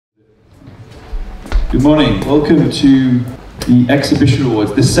Good morning. Welcome to the Exhibition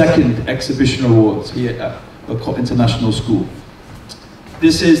Awards, the second Exhibition Awards here at the Côte International School.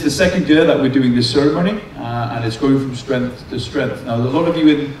 This is the second year that we're doing this ceremony, and it's going from strength to strength. Now, a lot of you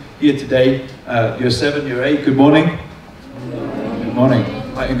in here today, year 7, year 8, good morning. Good morning.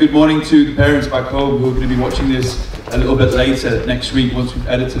 And good morning to the parents back home who are going to be watching this a little bit later next week once we've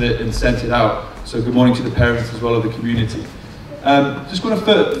edited it and sent it out. So good morning to the parents as well as the community. Just going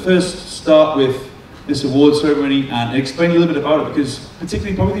to first start with this award ceremony and explain a little bit about it, because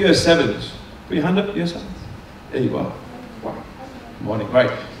particularly probably the year 7s. Put your hand up, year 7s. There you are. Wow. Good morning.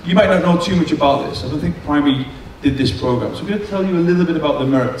 Right. You might not know too much about this. I don't think primary did this program. So I'm going to tell you a little bit about the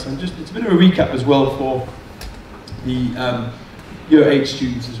merits. And just, it's a bit of a recap as well for the year 8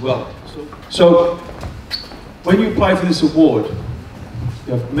 students as well. So when you apply for this award,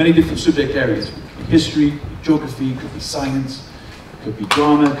 you have many different subject areas. It could be history, geography, it could be science, it could be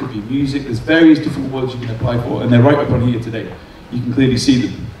drama, it could be music. There's various different awards you can apply for, and they're right up on here today. You can clearly see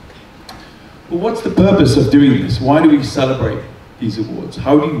them. But what's the purpose of doing this? Why do we celebrate these awards?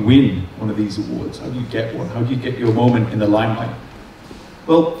 How do you win one of these awards? How do you get one? How do you get your moment in the limelight?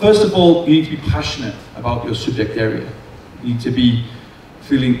 Well, first of all, you need to be passionate about your subject area. You need to be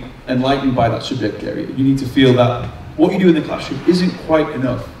feeling enlightened by that subject area. You need to feel that what you do in the classroom isn't quite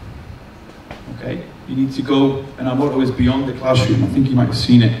enough. Okay? You need to go, and our motto is beyond the classroom. I think you might have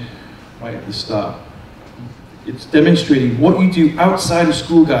seen it right at the start. It's demonstrating what you do outside of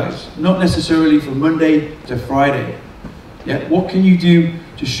school, guys, not necessarily from Monday to Friday. Yeah? What can you do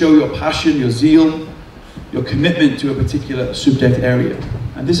to show your passion, your zeal, your commitment to a particular subject area?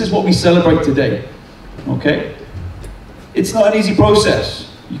 And this is what we celebrate today. Okay? It's not an easy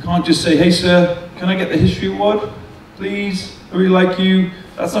process. You can't just say, hey sir, can I get the history award? Please, I really like you.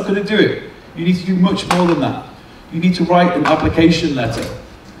 That's not going to do it. You need to do much more than that. You need to write an application letter.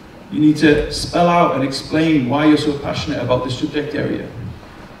 You need to spell out and explain why you're so passionate about this subject area.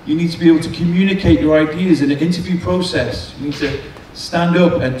 You need to be able to communicate your ideas in an interview process. You need to stand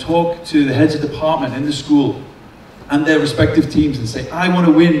up and talk to the heads of department in the school and their respective teams and say, I want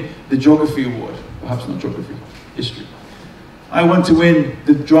to win the geography award. Perhaps not geography, history. I want to win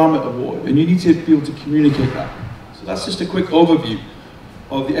the drama award, and you need to be able to communicate that. So that's just a quick overview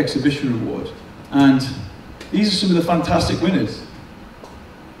of the exhibition award. And these are some of the fantastic winners.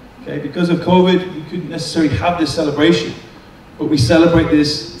 Okay, because of COVID, we couldn't necessarily have this celebration, but we celebrate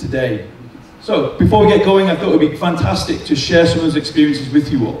this today. So before we get going, I thought it would be fantastic to share some of those experiences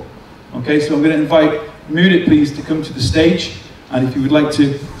with you all. Okay, so I'm going to invite Mudit, please, to come to the stage. And if you would like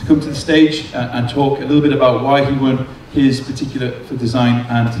to come to the stage and talk a little bit about why he won his particular for design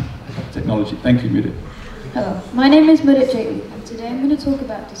and technology. Thank you, Mudit. Hello, my name is Mudit Jayli, and today I'm going to talk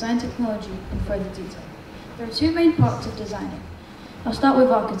about design technology in further detail. There are two main parts of designing. I'll start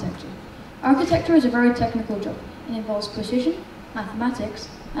with architecture. Architecture is a very technical job. It involves precision, mathematics,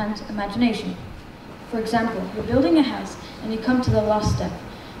 and imagination. For example, you're building a house and you come to the last step,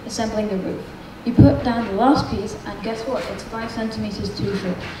 assembling the roof. You put down the last piece and guess what? It's 5 centimeters too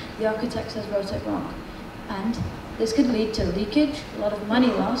short. The architect has wrote it wrong. And this could lead to leakage, a lot of money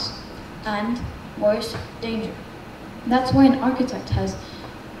loss, and worse, danger. That's why an architect has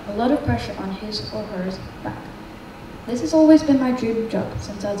a lot of pressure on his or her back. This has always been my dream job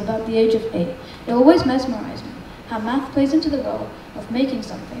since I was about the age of 8. It always mesmerized me, how math plays into the role of making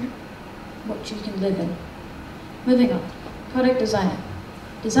something what you can live in. Moving on, product designing.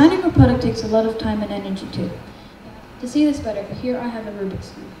 Designing a product takes a lot of time and energy too. To see this better, here I have a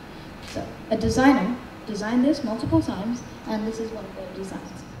Rubik's Cube. So, a designer designed this multiple times, and this is one of their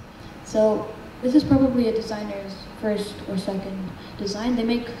designs. So, this is probably a designer's first or second design. They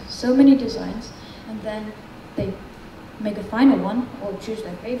make so many designs, and then they make a final one, or choose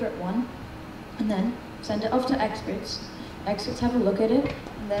their favorite one, and then send it off to experts. Experts have a look at it,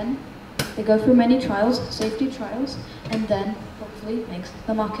 and then they go through many trials, safety trials, and then hopefully makes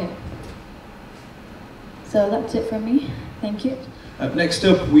the market. So that's it from me. Thank you. Next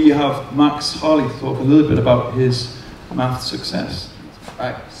up, we have Max Harley to talk a little bit about his math success.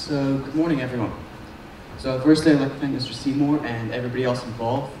 Alright, so good morning everyone. So firstly, I'd like to thank Mr. Seymour and everybody else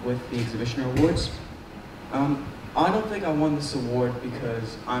involved with the exhibition awards. I don't think I won this award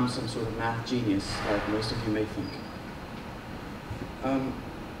because I'm some sort of math genius, like most of you may think.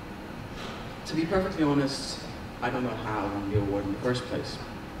 To be perfectly honest, I don't know how I won the award in the first place.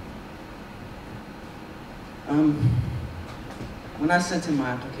 When I sent in my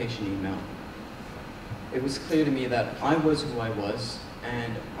application email, it was clear to me that I was who I was,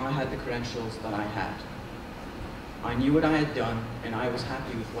 and I had the credentials that I had. I knew what I had done, and I was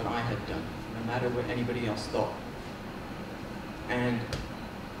happy with what I had done, no matter what anybody else thought. And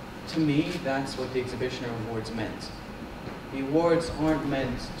to me, that's what the Exhibitioner Awards meant. The awards aren't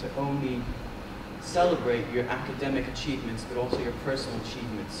meant to only celebrate your academic achievements, but also your personal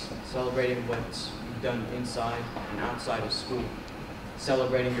achievements, celebrating what you've done inside and outside of school,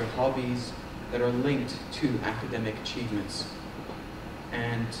 celebrating your hobbies that are linked to academic achievements.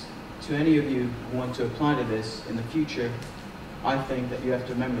 And to any of you who want to apply to this in the future, I think that you have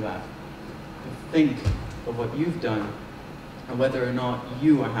to remember that. To think of what you've done and whether or not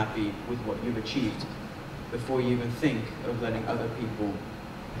you are happy with what you've achieved before you even think of letting other people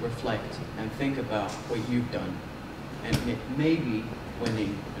reflect and think about what you've done and maybe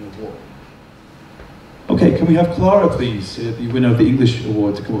winning an award. Okay, can we have Clara, please, the winner of the English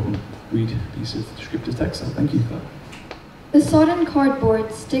award, to come up and read a piece of descriptive text? Thank you, Clara. The sodden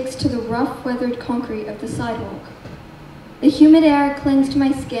cardboard sticks to the rough, weathered concrete of the sidewalk. The humid air clings to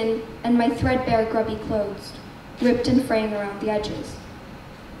my skin and my threadbare, grubby clothes, ripped and fraying around the edges.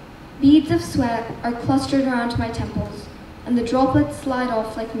 Beads of sweat are clustered around my temples, and the droplets slide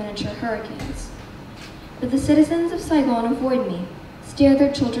off like miniature hurricanes. But the citizens of Saigon avoid me, steer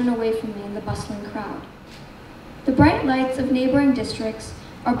their children away from me in the bustling crowd. The bright lights of neighboring districts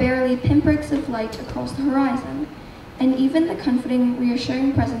are barely pinpricks of light across the horizon, and even the comforting,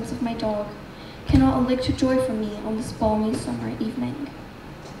 reassuring presence of my dog cannot elicit joy from me on this balmy summer evening.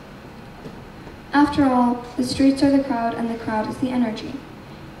 After all, the streets are the crowd, and the crowd is the energy.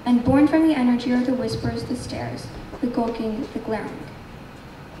 And born from the energy are the whispers, the stares, the gawking, the glaring.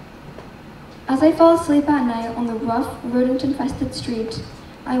 As I fall asleep at night on the rough, rodent-infested street,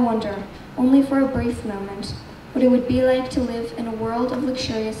 I wonder, only for a brief moment, what it would be like to live in a world of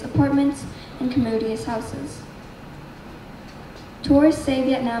luxurious apartments and commodious houses. Tourists say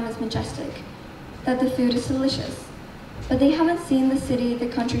Vietnam is majestic, that the food is delicious, but they haven't seen the city, the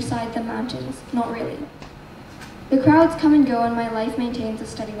countryside, the mountains, not really. The crowds come and go, and my life maintains a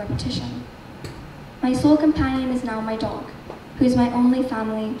steady repetition. My sole companion is now my dog, who is my only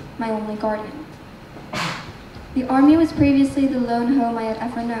family, my only guardian. The army was previously the lone home I had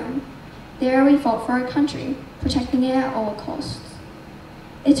ever known. There we fought for our country, protecting it at all costs.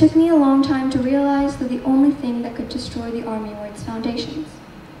 It took me a long time to realize that the only thing that could destroy the army were its foundations.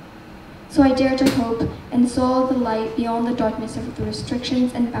 So I dared to hope and saw the light beyond the darkness of the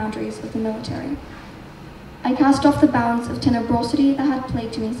restrictions and boundaries of the military. I cast off the bounds of tenebrosity that had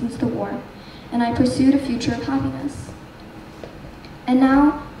plagued me since the war, and I pursued a future of happiness. And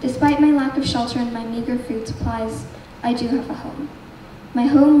now, despite my lack of shelter and my meager food supplies, I do have a home. My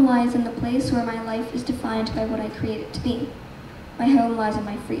home lies in the place where my life is defined by what I create it to be. My home lies in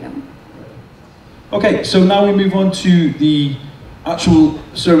my freedom. Okay, so now we move on to the actual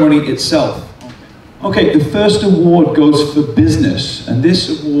ceremony itself. Okay, the first award goes for business, and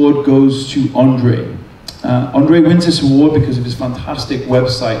this award goes to Andre. Andre wins this award because of his fantastic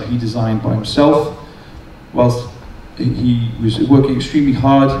website he designed by himself, whilst he was working extremely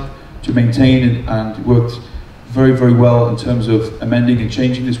hard to maintain it, and worked very, very well in terms of amending and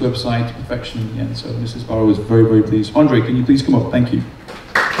changing this website to perfection in the end. So Mrs. Barrow was very, very pleased. Andre, can you please come up? Thank you.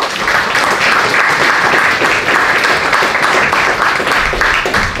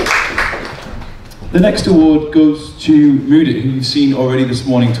 The next award goes to Mudit, who you've seen already this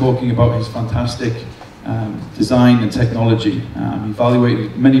morning talking about his fantastic design and technology. He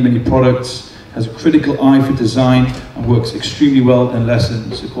evaluated many, many products, has a critical eye for design, and works extremely well in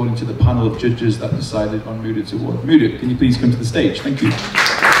lessons, according to the panel of judges that decided on Mudit's award. Mudit, can you please come to the stage? Thank you.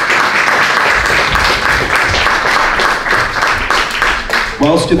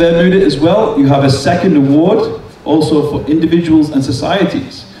 Whilst you're there, Mudit, as well, you have a second award, also for individuals and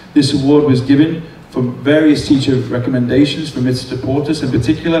societies. This award was given from various teacher recommendations from its supporters, in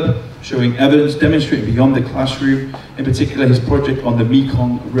particular showing evidence demonstrating beyond the classroom, in particular his project on the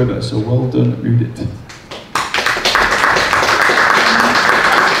Mekong River. So well done, Mudit.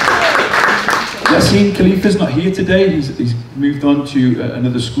 Yassine Khalifa's not here today. He's moved on to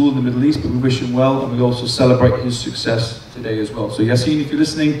another school in the Middle East, but we wish him well, and we also celebrate his success today as well. So Yassine, if you're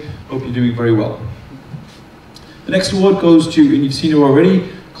listening, hope you're doing very well. The next award goes to, and you've seen her already,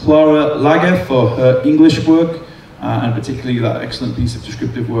 Clara Lager for her English work, and particularly that excellent piece of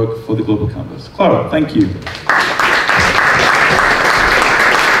descriptive work for the Global Canvas. Clara, thank you.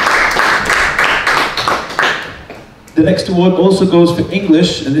 The next award also goes for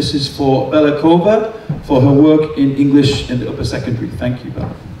English, and this is for Bella Kova for her work in English in the upper secondary. Thank you,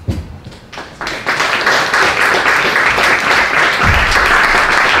 Bella.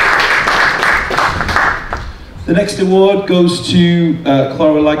 The next award goes to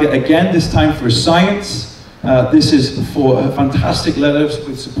Clara Lager again, this time for science. This is for her fantastic letters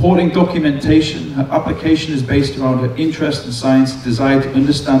with supporting documentation. Her application is based around her interest in science, desire to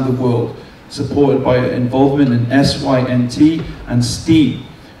understand the world, supported by her involvement in SYNT and STEAM,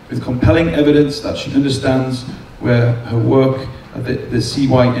 with compelling evidence that she understands where her work at the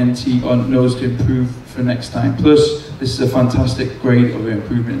CYNT knows to improve for next time. Plus, this is a fantastic grade of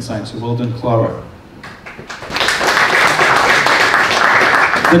improvement in science, so well done, Clara.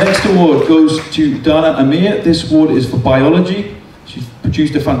 The next award goes to Dana Amir. This award is for biology. She's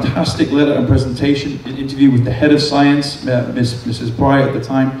produced a fantastic letter and presentation, an interview with the head of science, Mrs. Bry at the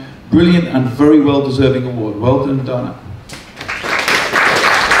time. Brilliant and very well deserving award. Well done, Dana.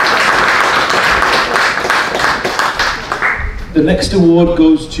 The next award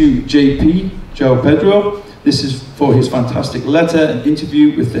goes to JP, João Pedro. This is for his fantastic letter and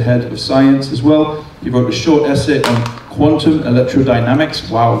interview with the head of science as well. He wrote a short essay on quantum electrodynamics.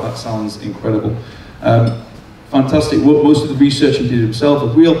 Wow, that sounds incredible. Fantastic work. Most of the research he did himself, a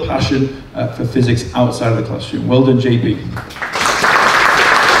real passion for physics outside of the classroom. Well done, JP.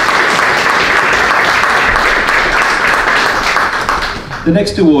 The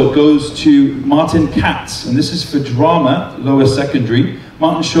next award goes to Martin Katz, and this is for drama, lower secondary.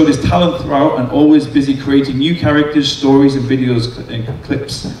 Martin showed his talent throughout and always busy creating new characters, stories and videos and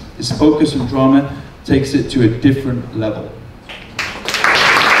clips. His focus on drama takes it to a different level.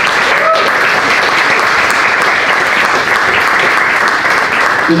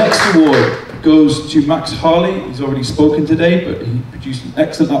 The next award goes to Max Harley. He's already spoken today, but he produced an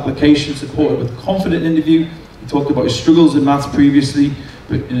excellent application supported with a confident interview. He talked about his struggles in maths previously,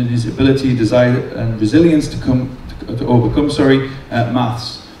 but in his ability, desire and resilience to overcome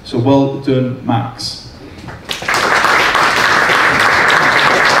maths. So well done, Max.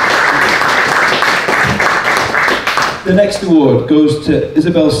 The next award goes to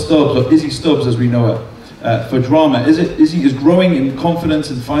Isabel Stubbs, or Izzy Stubbs as we know her, for drama. Izzy is growing in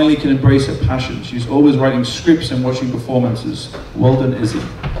confidence and finally can embrace her passion. She's always writing scripts and watching performances. Well done, Izzy.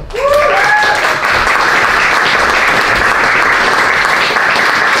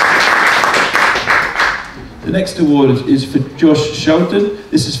 The next award is for Josh Shoughton.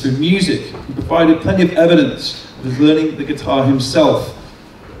 This is for music. He provided plenty of evidence of his learning the guitar himself,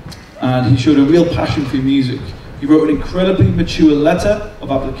 and he showed a real passion for music. He wrote an incredibly mature letter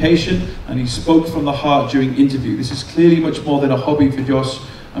of application, and he spoke from the heart during interview. This is clearly much more than a hobby for Josh,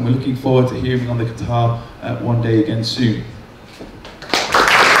 and we're looking forward to hearing on the guitar one day again soon.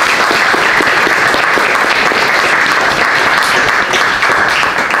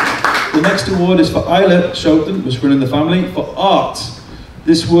 The next award is for Isla Shoughton, was run in the family, for art.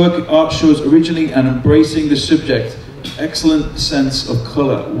 This work, art, shows originally and embracing the subject. Excellent sense of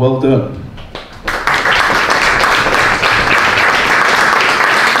colour. Well done.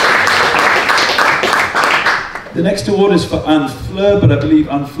 The next award is for Anne Fleur, but I believe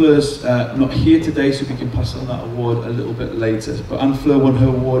Anne Fleur's not here today, so we can pass on that award a little bit later. But Anne Fleur won her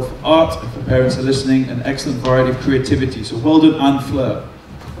award for art, and for parents are listening, an excellent variety of creativity. So well done, Anne Fleur.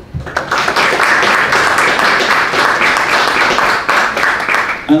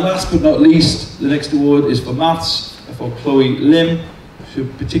 And last but not least, the next award is for maths, for Chloe Lim. We're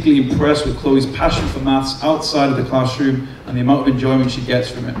particularly impressed with Chloe's passion for maths outside of the classroom and the amount of enjoyment she gets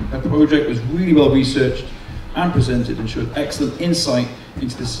from it. Her project was really well researched and presented and showed excellent insight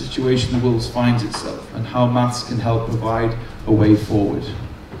into the situation the world finds itself and how maths can help provide a way forward.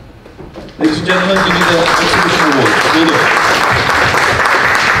 Ladies and gentlemen, give me the exhibition award. Well done.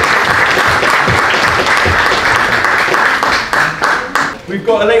 We've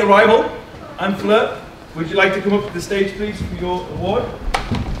got a late arrival, Anne Fleur. Would you like to come up to the stage, please, for your award?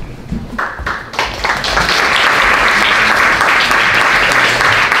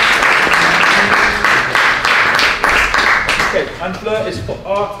 Okay, Anne Fleur is for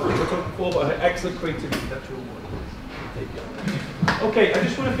art, which we're talking for, but her excellent creativity. That's your award. Okay, I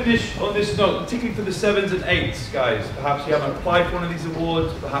just want to finish on this note, particularly for the 7s and 8s, guys. Perhaps you haven't applied for one of these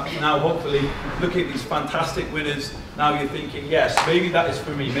awards, perhaps now, hopefully, looking at these fantastic winners, now you're thinking, yes, maybe that is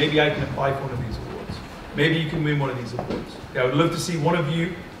for me, maybe I can apply for one of these awards. Maybe you can win one of these awards. Okay, I would love to see one of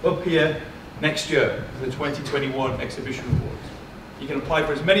you up here next year for the 2021 Exhibition Awards. You can apply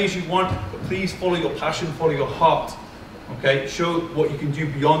for as many as you want, but please follow your passion, follow your heart. Okay, show what you can do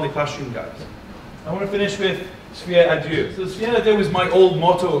beyond the classroom, guys. I want to finish with Svier Adieu. So Svier Adieu was my old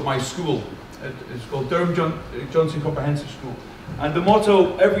motto of my school. It's called Durham Johnson Comprehensive School. And the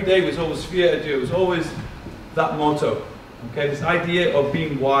motto every day was always Svier Adieu. It was always that motto. Okay, this idea of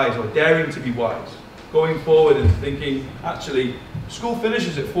being wise or daring to be wise. Going forward and thinking, actually, school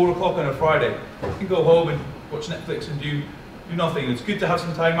finishes at 4 o'clock on a Friday. You can go home and watch Netflix and do nothing. It's good to have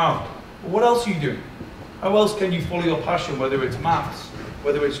some time out. But what else are you doing? How else can you follow your passion, whether it's maths,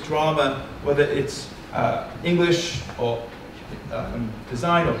 whether it's drama, whether it's English or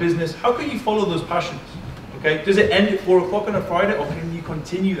design or business? How can you follow those passions? Okay, does it end at 4 o'clock on a Friday, or can you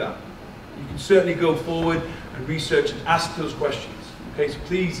continue that? You can certainly go forward and research and ask those questions. Okay, so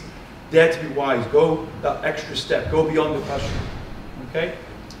please dare to be wise. Go that extra step. Go beyond the passion. Okay.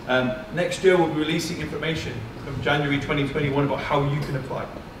 Next year we'll be releasing information from January 2021 about how you can apply.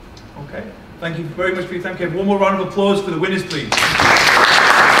 Okay. Thank you very much for your time. One more round of applause for the winners, please.